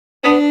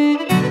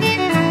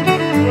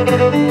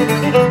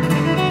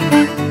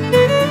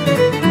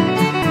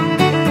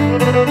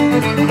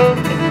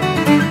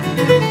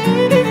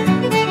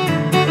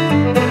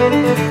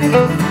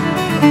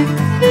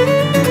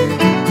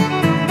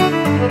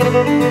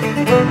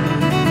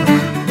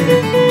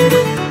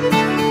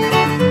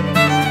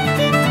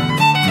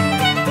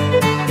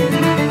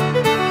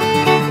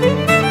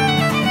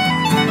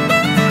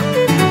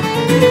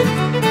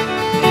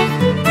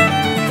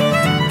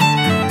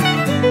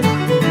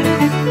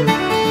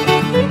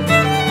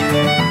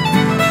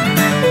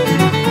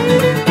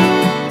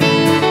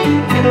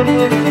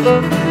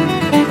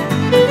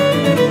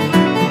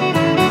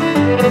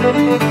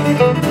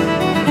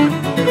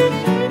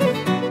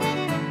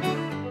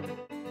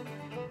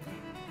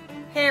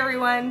Hey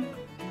everyone,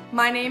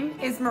 my name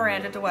is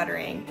Miranda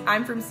DeWettering.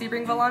 I'm from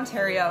Sebringville,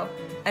 Ontario,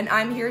 and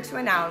I'm here to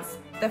announce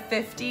the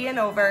 50 and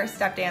over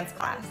step dance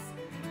class.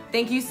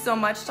 Thank you so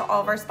much to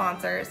all of our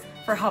sponsors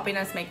for helping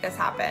us make this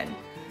happen.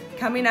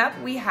 Coming up,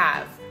 we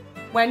have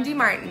Wendy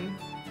Martin,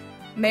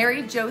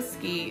 Mary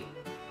Joski,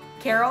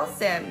 Carol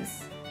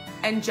Sims,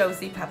 and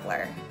Josie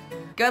Pepler.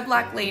 Good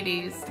luck,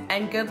 ladies,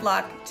 and good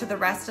luck to the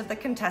rest of the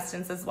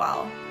contestants as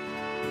well.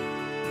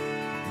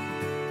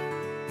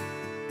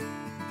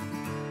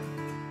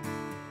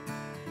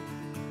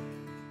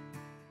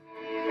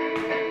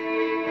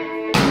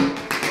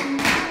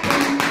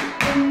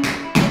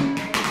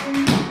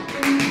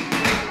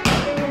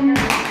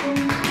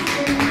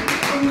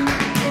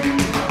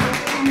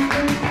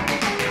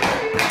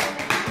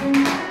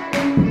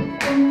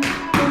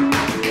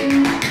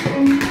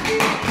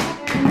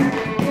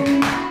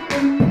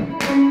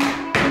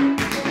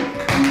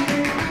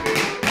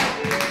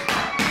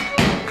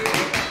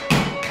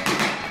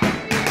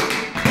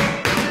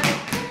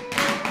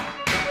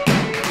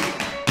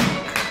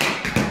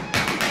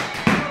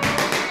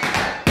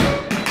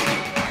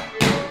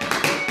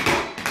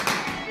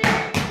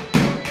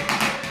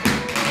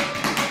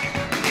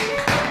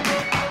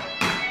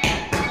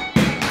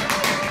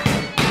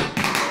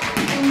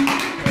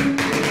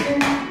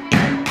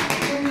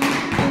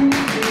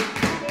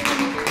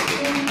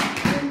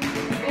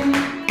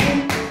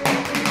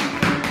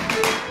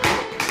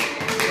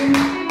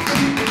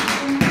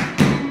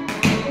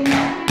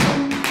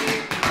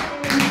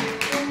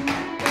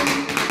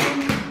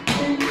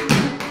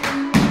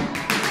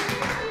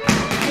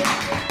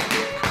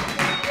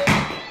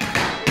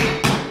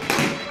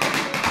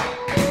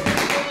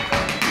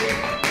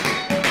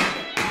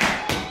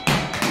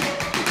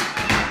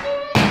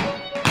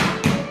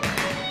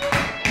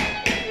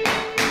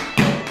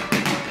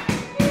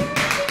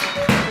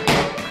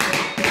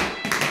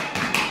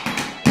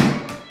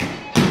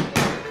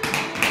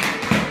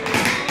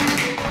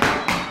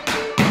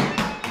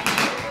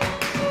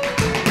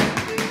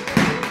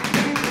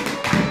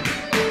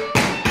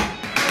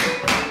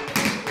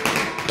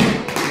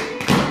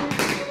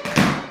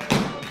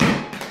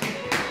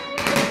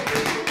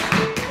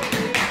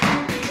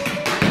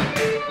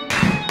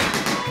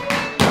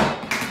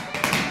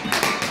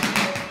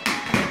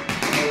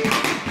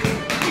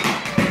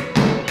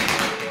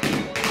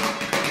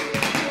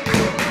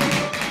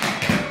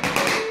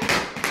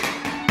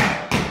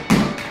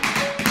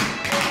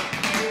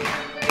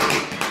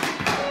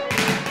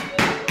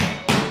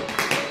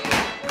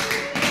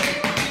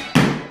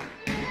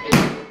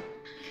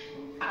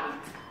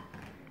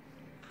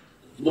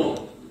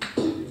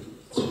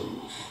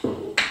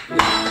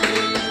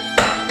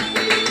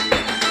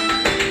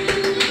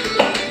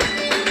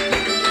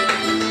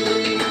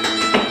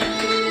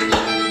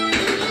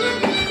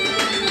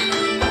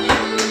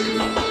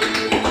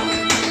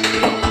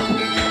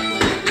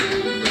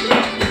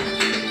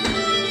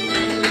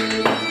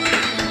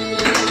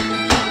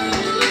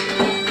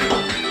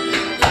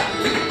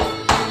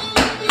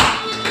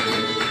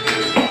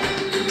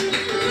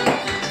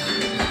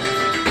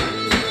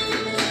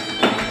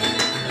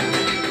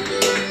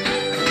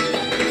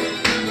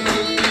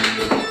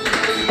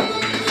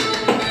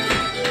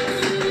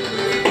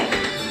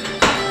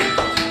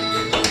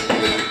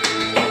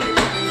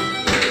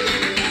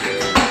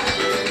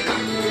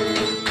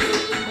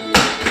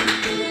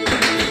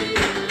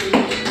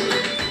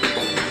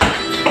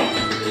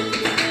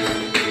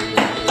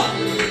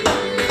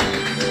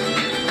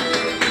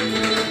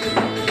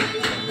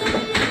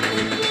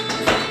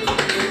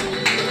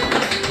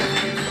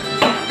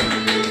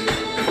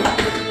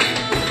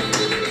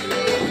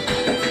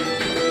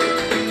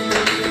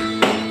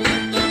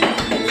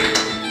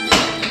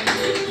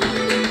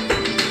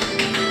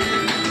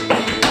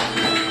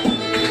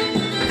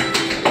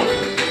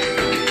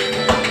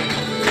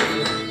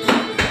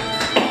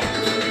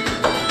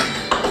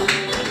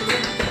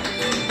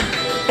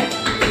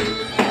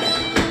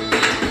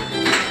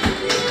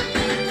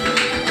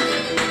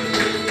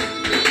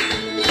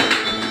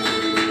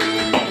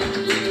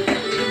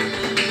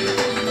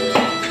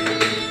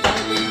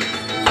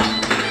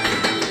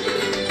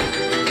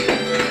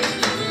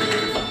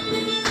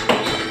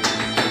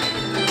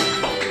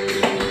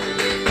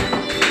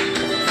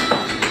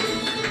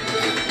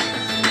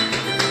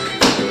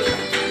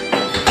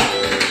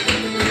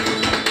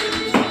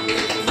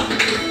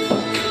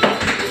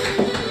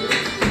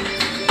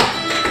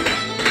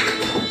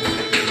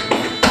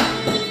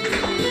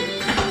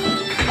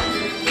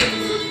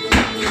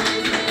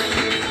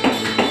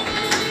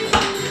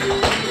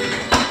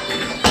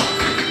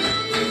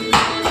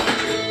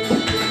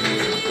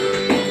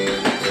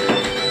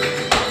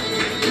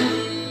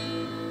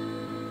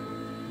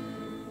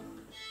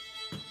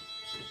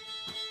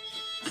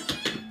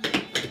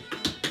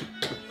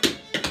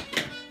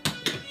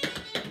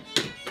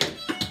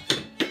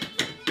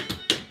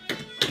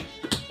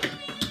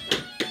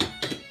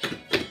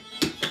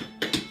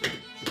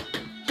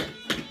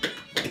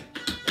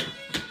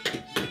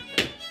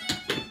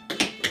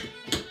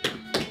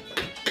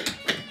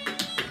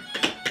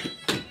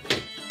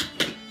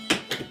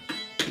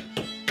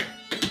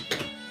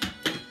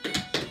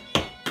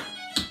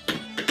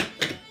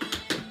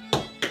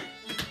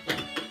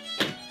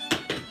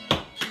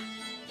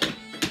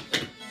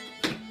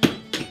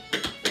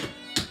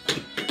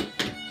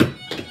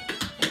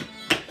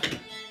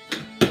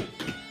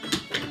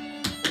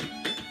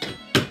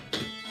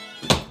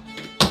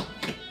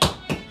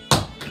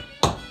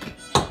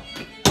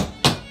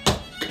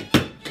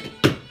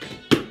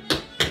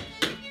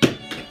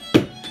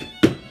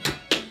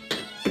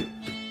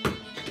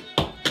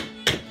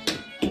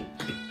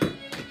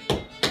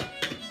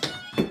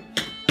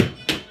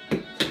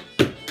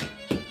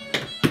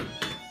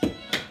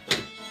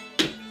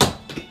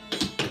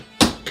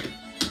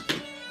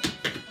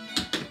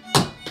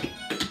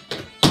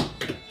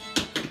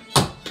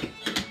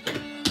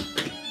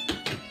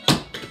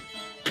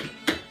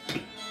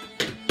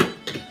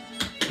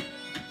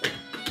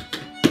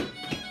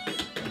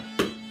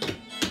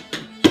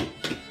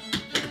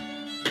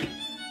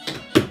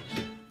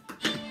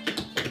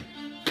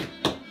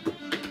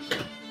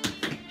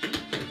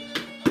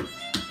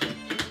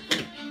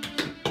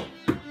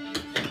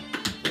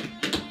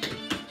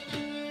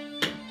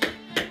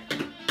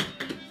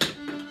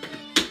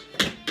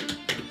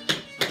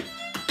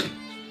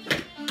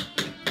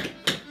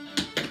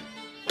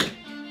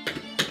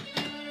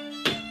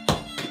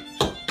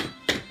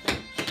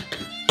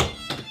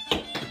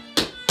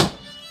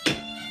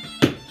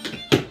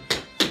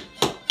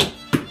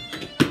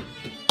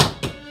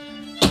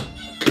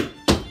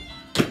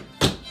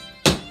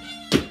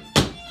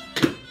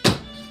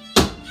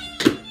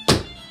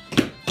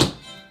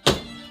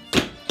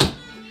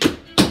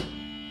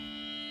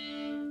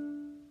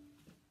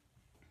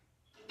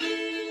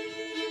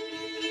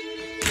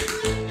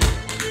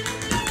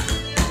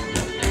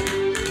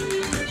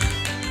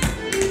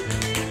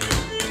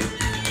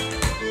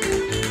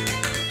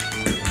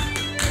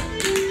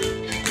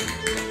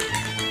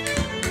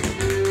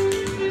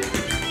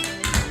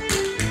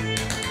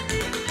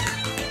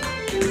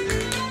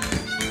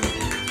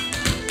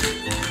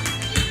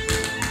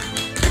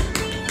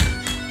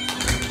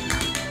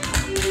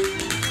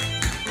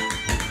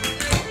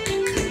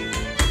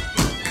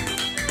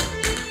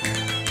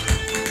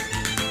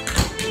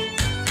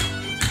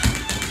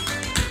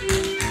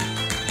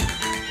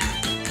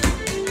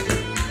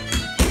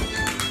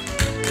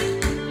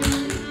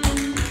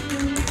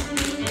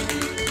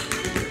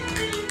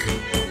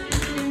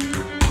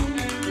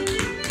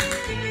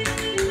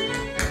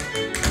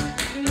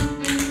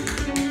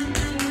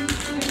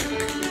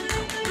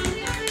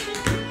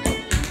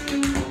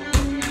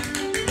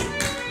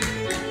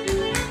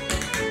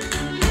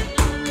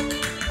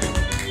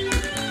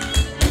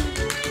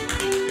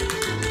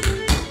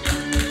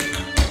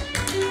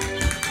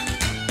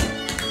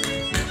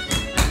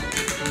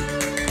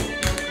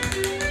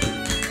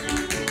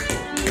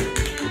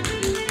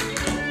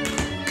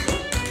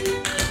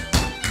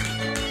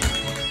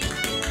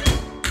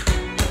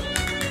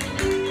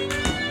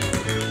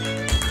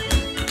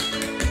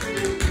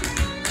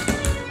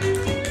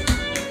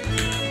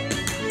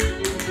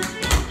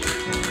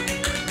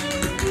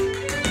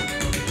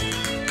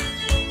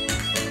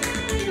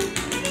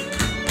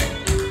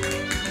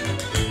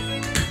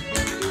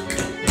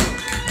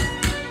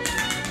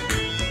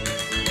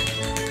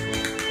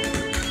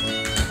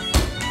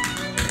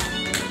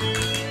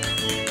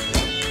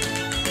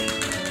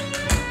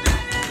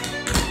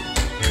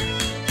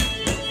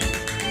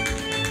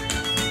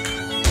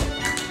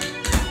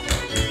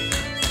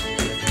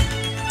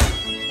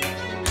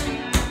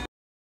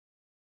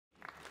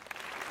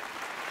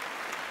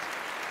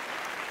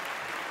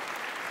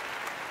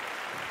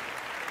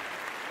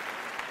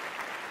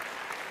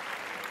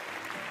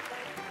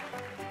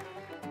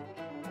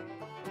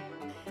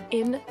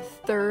 In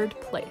third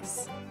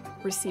place,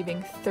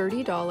 receiving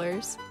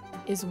 $30,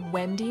 is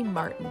Wendy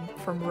Martin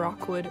from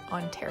Rockwood,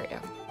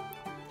 Ontario.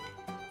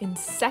 In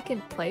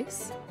second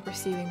place,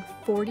 receiving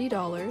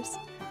 $40,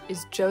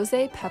 is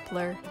Jose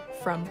Pepler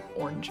from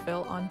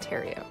Orangeville,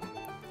 Ontario.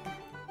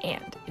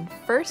 And in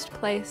first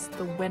place,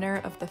 the winner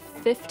of the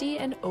 50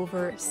 and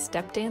over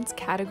step dance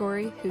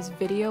category, whose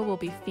video will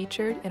be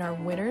featured in our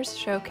winners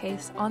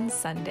showcase on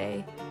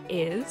Sunday,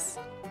 is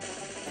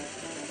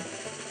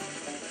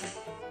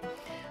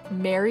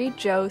Mary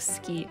Jo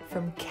Skeet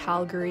from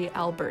Calgary,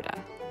 Alberta.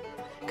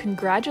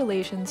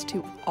 Congratulations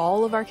to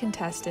all of our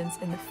contestants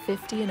in the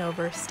 50 and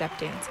over step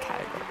dance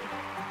category.